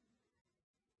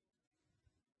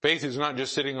 Faith is not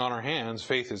just sitting on our hands.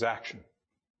 Faith is action.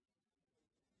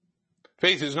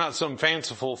 Faith is not some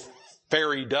fanciful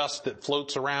fairy dust that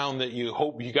floats around that you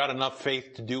hope you got enough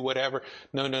faith to do whatever.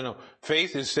 No.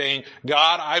 Faith is saying,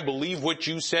 God, I believe what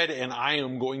you said and I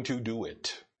am going to do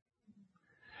it.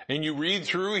 And you read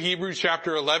through Hebrews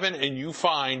chapter 11 and you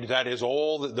find that is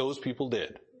all that those people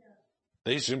did.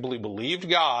 They simply believed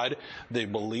God, they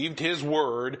believed his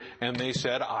word, and they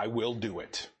said, I will do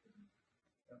it.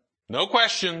 No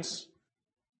questions.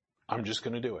 I'm just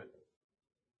going to do it.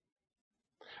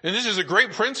 And this is a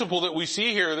great principle that we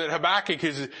see here that Habakkuk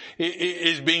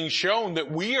is being shown,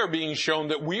 that we are being shown,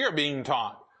 that we are being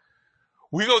taught.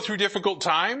 We go through difficult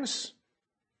times.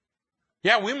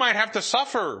 Yeah, we might have to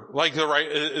suffer like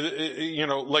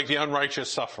like the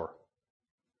unrighteous suffer.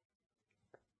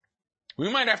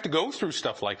 We might have to go through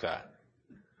stuff like that.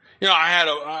 You know,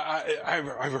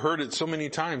 I've heard it so many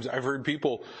times. I've heard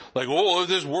people like, oh, if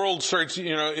this world starts,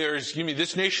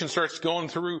 this nation starts going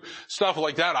through stuff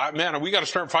like that, we got to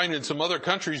start finding some other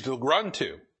countries to run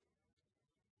to.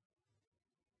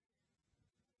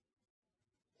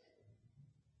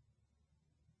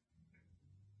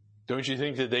 Don't you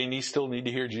think that they still need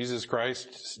to hear Jesus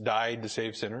Christ died to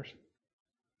save sinners?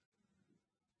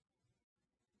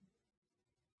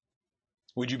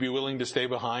 Would you be willing to stay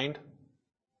behind?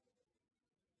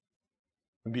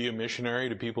 Be a missionary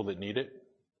to people that need it?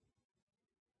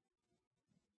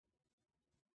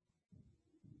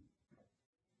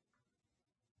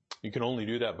 You can only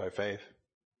do that by faith.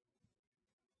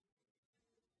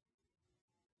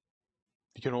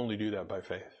 You can only do that by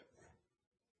faith.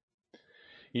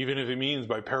 Even if it means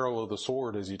by peril of the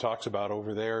sword, as he talks about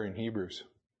over there in Hebrews.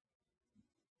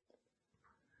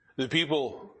 The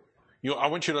people, I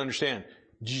want you to understand,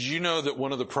 did you know that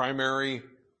one of the primary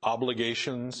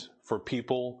obligations for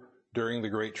people during the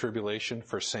Great Tribulation,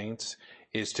 for saints,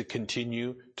 is to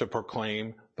continue to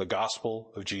proclaim the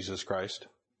gospel of Jesus Christ?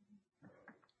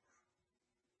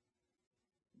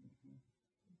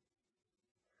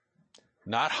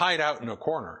 Not hide out in a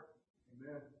corner.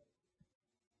 Amen.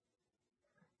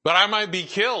 But I might be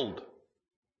killed.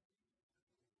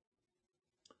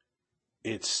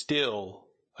 It's still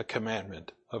a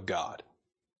commandment of God.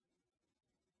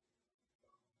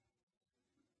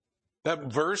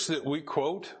 That verse that we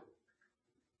quote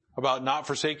about not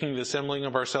forsaking the assembling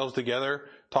of ourselves together,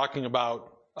 talking about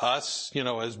us,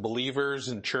 as believers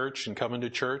in church and coming to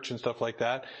church and stuff like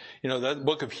that. That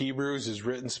book of Hebrews is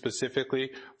written specifically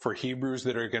for Hebrews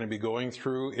that are going to be going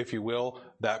through, if you will,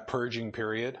 that purging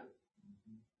period.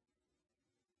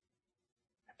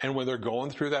 And when they're going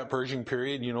through that purging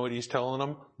period, you know what he's telling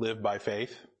them? Live by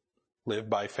faith. Live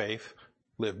by faith.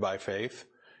 Live by faith.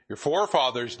 Your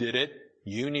forefathers did it.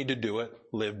 You need to do it.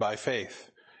 Live by faith.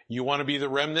 You want to be the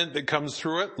remnant that comes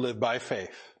through it? Live by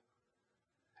faith.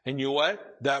 And you know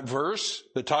what? That verse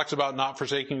that talks about not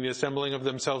forsaking the assembling of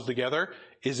themselves together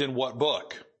is in what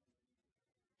book?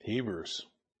 Hebrews.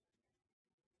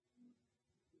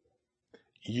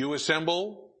 You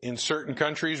assemble in certain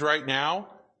countries right now,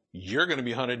 you're going to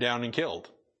be hunted down and killed.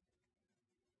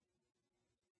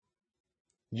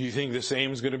 Do you think the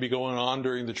same is going to be going on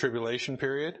during the tribulation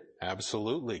period?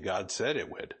 Absolutely. God said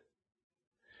it would.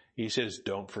 He says,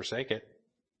 don't forsake it.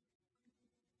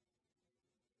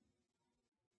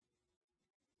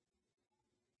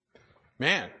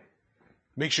 Man,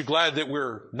 makes you glad that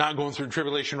we're not going through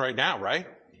tribulation right now, right?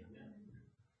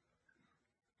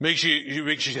 Makes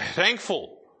you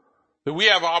thankful that we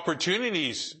have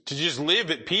opportunities to just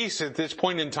live at peace at this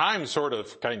point in time,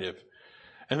 kind of.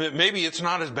 And that maybe it's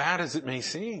not as bad as it may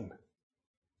seem.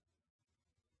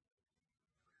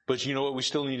 But you know what we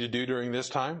still need to do during this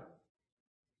time?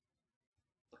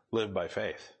 Live by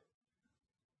faith.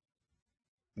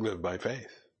 Live by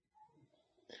faith.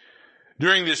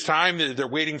 During this time, they're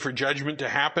waiting for judgment to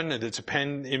happen, and it's a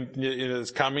pen is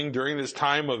coming. During this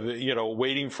time of,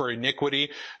 waiting for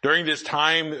iniquity, during this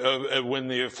time of when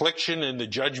the affliction and the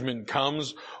judgment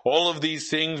comes, all of these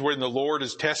things when the Lord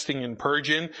is testing and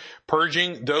purging,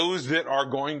 those that are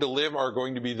going to live are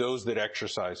going to be those that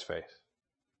exercise faith.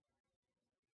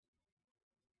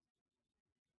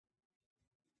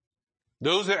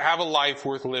 Those that have a life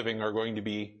worth living are going to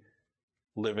be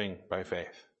living by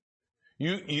faith.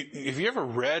 If you ever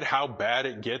read how bad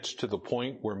it gets to the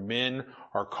point where men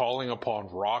are calling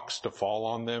upon rocks to fall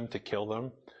on them to kill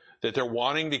them, that they're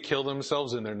wanting to kill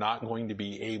themselves and they're not going to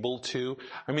be able to,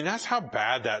 that's how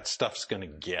bad that stuff's going to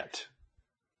get.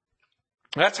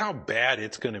 That's how bad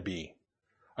it's going to be.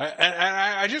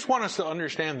 I just want us to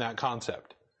understand that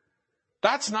concept.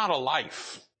 That's not a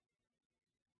life.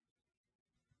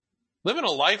 Living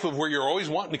a life of where you're always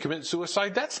wanting to commit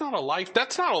suicide, that's not a life.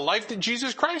 That's not a life that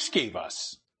Jesus Christ gave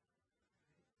us.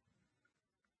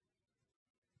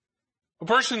 A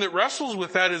person that wrestles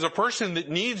with that is a person that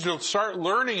needs to start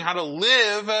learning how to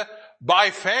live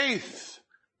by faith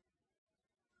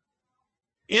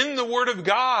in the Word of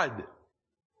God,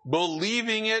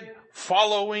 believing it,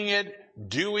 following it,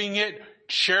 doing it,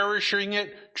 cherishing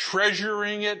it,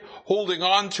 treasuring it, holding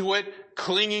on to it,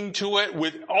 clinging to it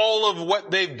with all of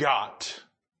what they've got.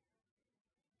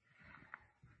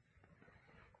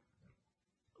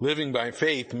 Living by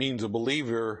faith means a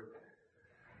believer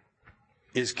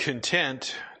is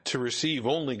content to receive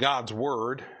only God's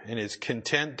word and is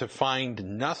content to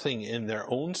find nothing in their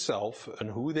own self and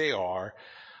who they are,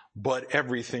 but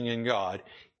everything in God,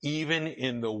 even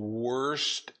in the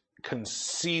worst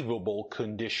conceivable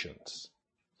conditions.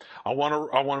 I want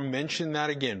to mention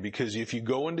that again, because if you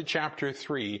go into chapter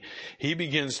 3, he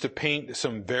begins to paint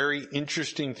some very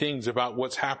interesting things about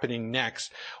what's happening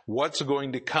next, what's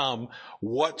going to come,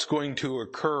 what's going to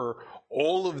occur,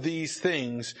 all of these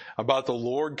things about the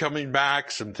Lord coming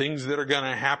back, some things that are going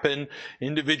to happen,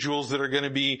 individuals that are going to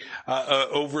be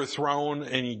overthrown,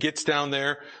 and he gets down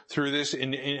there through this,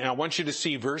 and I want you to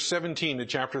see verse 17 of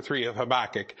chapter 3 of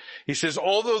Habakkuk. He says,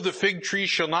 although the fig tree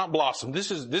shall not blossom, this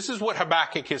is what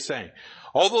Habakkuk is saying.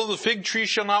 Although the fig tree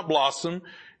shall not blossom,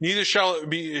 neither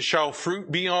shall fruit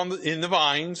be in the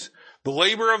vines, the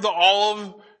labor of the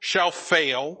olive shall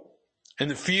fail,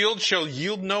 and the field shall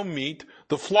yield no meat,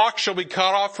 the flock shall be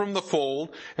cut off from the fold,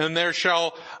 and there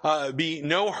shall be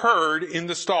no herd in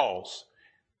the stalls.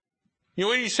 You know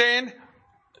what he's saying?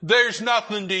 There's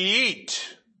nothing to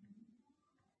eat.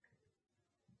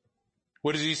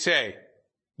 What does he say?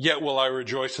 Yet will I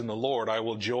rejoice in the Lord. I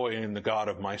will joy in the God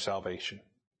of my salvation.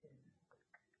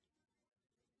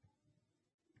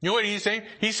 You know what he's saying?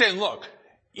 He's saying, look,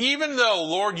 even though,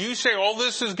 Lord, you say all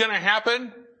this is going to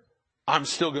happen, I'm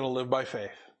still going to live by faith.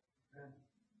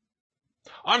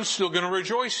 I'm still going to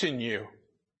rejoice in you.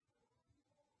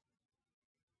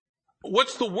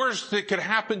 What's the worst that could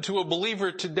happen to a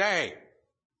believer today?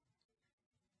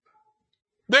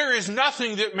 There is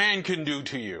nothing that man can do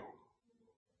to you.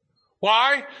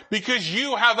 Why? Because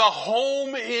you have a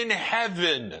home in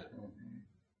heaven.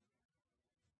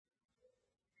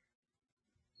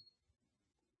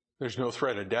 There's no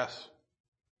threat of death.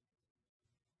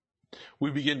 We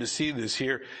begin to see this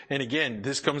here. And again,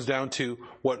 this comes down to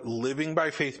what living by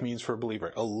faith means for a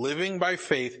believer. A living by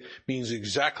faith means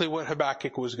exactly what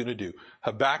Habakkuk was going to do.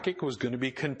 Habakkuk was going to be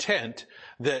content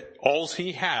that all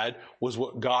he had was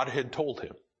what God had told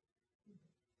him.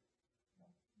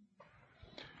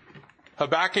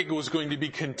 Habakkuk was going to be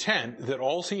content that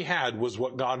all he had was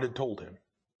what God had told him.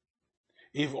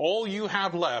 If all you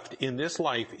have left in this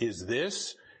life is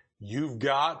this, you've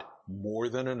got more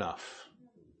than enough.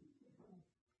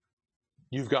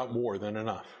 You've got more than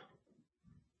enough.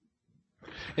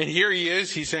 And here he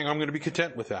is, he's saying, I'm going to be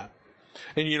content with that.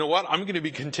 And you know what? I'm going to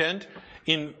be content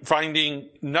in finding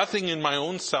nothing in my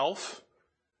own self,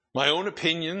 my own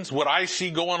opinions, what I see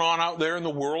going on out there in the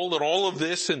world and all of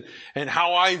this and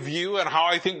how I view and how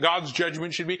I think God's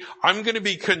judgment should be. I'm going to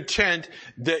be content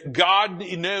that God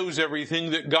knows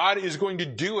everything, that God is going to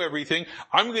do everything.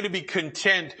 I'm going to be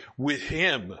content with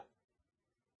Him.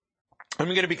 I'm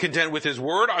going to be content with His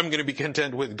Word. I'm going to be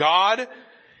content with God,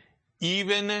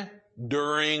 even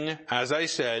during, as I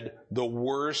said, the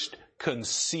worst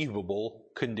conceivable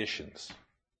conditions.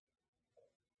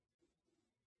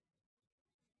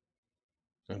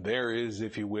 And there is,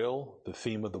 if you will, the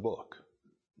theme of the book.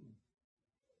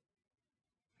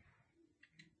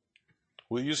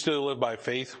 Will you still live by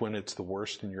faith when it's the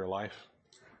worst in your life?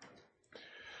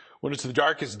 When it's the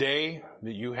darkest day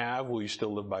that you have, will you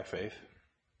still live by faith?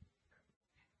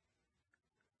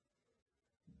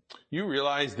 You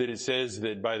realize that it says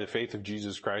that by the faith of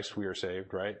Jesus Christ we are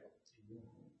saved, right?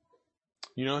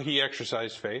 You know, he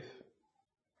exercised faith.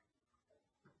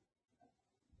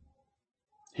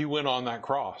 He went on that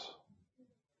cross.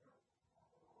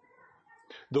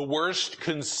 The worst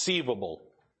conceivable.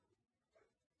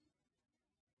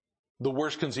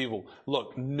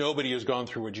 Look, nobody has gone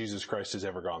through what Jesus Christ has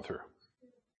ever gone through.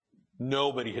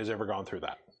 Nobody has ever gone through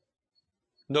that.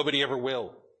 Nobody ever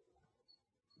will.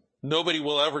 Nobody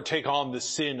will ever take on the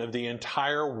sin of the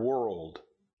entire world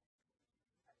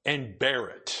and bear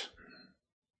it.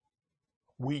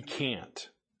 We can't.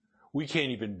 We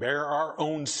can't even bear our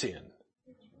own sin.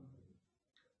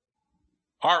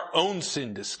 Our own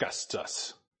sin disgusts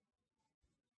us.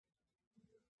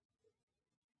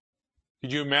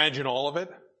 Could you imagine all of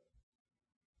it?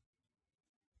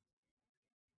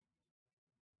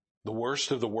 The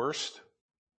worst of the worst?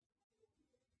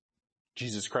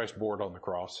 Jesus Christ bore it on the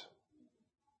cross.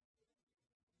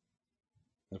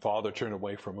 The Father turned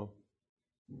away from him.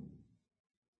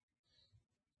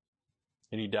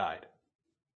 And he died.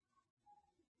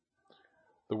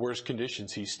 The worst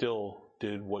conditions, he still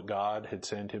did what God had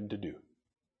sent him to do.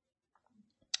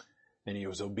 And he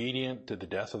was obedient to the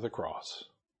death of the cross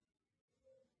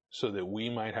so that we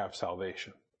might have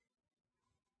salvation.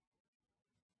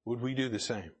 Would we do the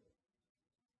same?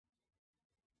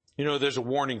 You know, there's a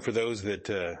warning for those that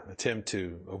attempt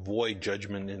to avoid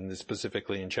judgment,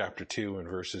 specifically in chapter 2 and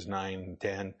verses 9 and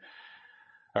 10,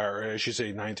 or I should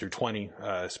say 9 through 20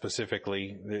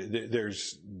 specifically.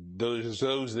 There's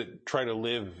those that try to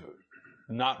live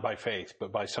not by faith,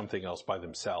 but by something else, by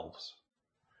themselves.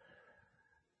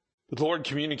 The Lord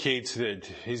communicates that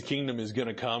his kingdom is going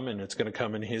to come, and it's going to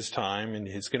come in his time, and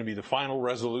it's going to be the final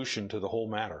resolution to the whole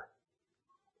matter.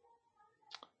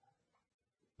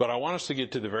 But I want us to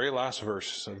get to the very last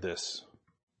verse of this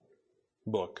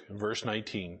book, verse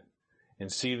 19,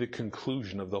 and see the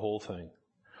conclusion of the whole thing.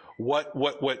 What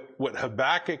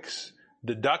Habakkuk's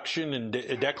deduction and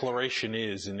declaration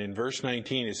is, and in verse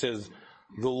 19 it says,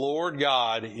 "The Lord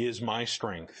God is my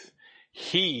strength.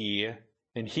 He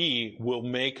will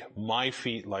make my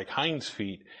feet like hinds'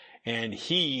 feet, and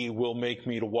he will make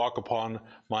me to walk upon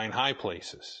mine high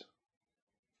places."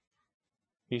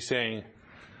 He's saying,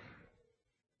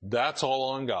 that's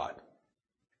all on God.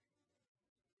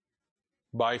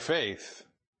 By faith,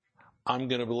 I'm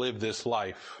going to live this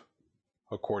life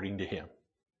according to him.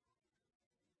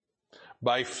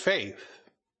 By faith,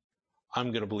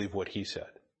 I'm going to believe what he said.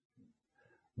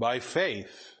 By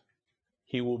faith,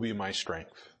 he will be my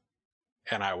strength,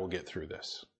 and I will get through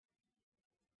this.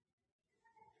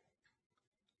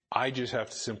 I just have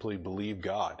to simply believe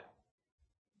God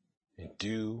and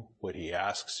do what he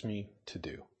asks me to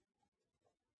do.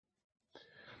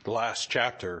 The last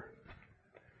chapter,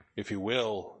 if you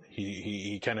will,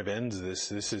 he kind of ends this.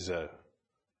 This is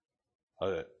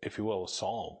if you will, a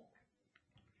psalm.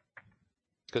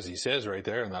 Because he says right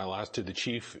there, "And I last to the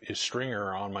chief is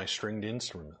stringer on my stringed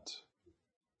instruments."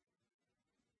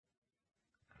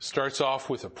 Starts off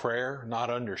with a prayer,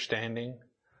 not understanding.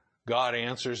 God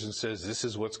answers and says, this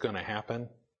is what's going to happen.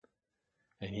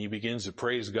 And he begins to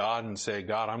praise God and say,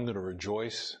 God, I'm going to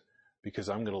rejoice because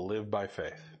I'm going to live by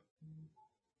faith.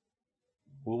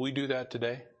 Will we do that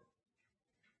today?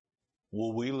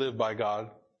 Will we live by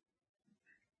God?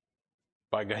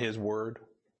 By his word?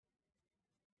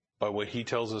 By what he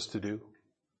tells us to do?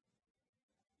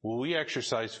 Will we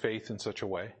exercise faith in such a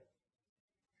way?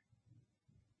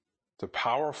 It's a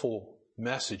powerful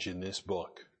message in this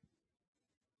book.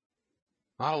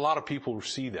 Not a lot of people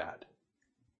see that.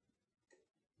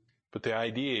 But the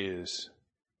idea is,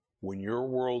 when your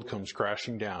world comes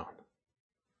crashing down,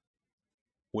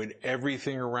 when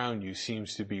everything around you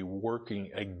seems to be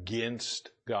working against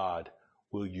God,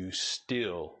 will you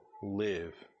still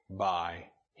live by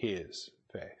his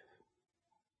faith?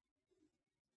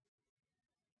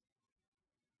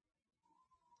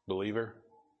 Believer,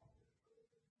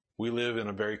 we live in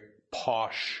a very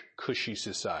posh, cushy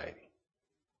society.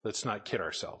 Let's not kid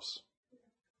ourselves.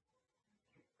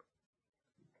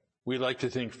 We like to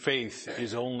think faith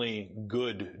is only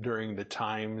good during the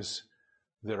times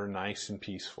that are nice and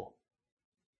peaceful.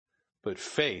 But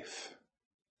faith,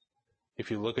 if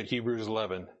you look at Hebrews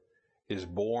 11, is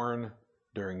born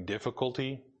during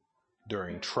difficulty,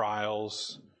 during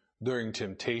trials, during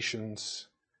temptations,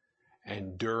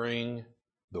 and during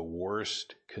the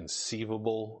worst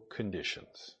conceivable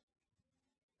conditions.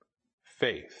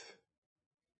 Faith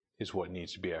is what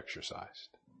needs to be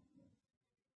exercised.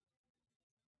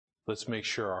 Let's make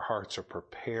sure our hearts are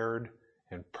prepared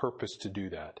and purpose to do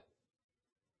that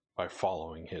by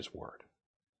following his word.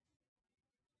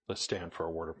 Let's stand for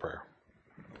a word of prayer.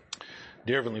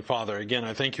 Dear Heavenly Father, again,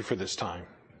 I thank you for this time.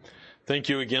 Thank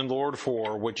you again, Lord,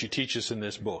 for what you teach us in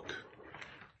this book.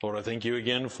 Lord, I thank you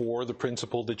again for the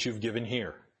principle that you've given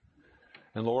here.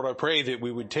 And Lord, I pray that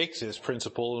we would take this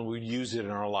principle and we'd use it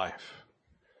in our life.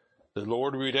 That,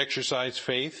 Lord, we would exercise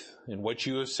faith in what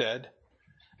you have said,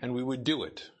 and we would do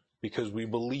it because we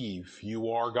believe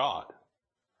you are God.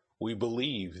 We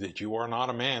believe that you are not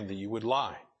a man that you would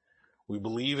lie. We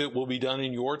believe it will be done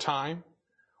in your time.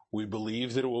 We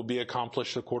believe that it will be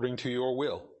accomplished according to your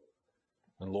will.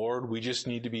 And Lord, we just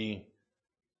need to be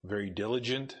very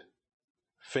diligent,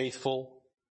 faithful,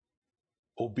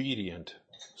 obedient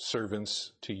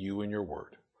servants to you and your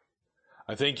word.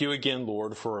 I thank you again,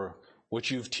 Lord, for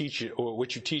what you teach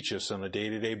us on a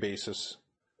day-to-day basis.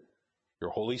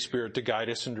 Your Holy Spirit to guide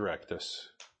us and direct us.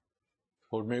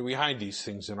 Lord, may we hide these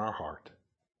things in our heart.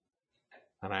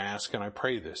 And I ask and I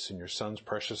pray this in your Son's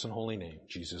precious and holy name,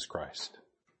 Jesus Christ.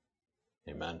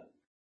 Amen.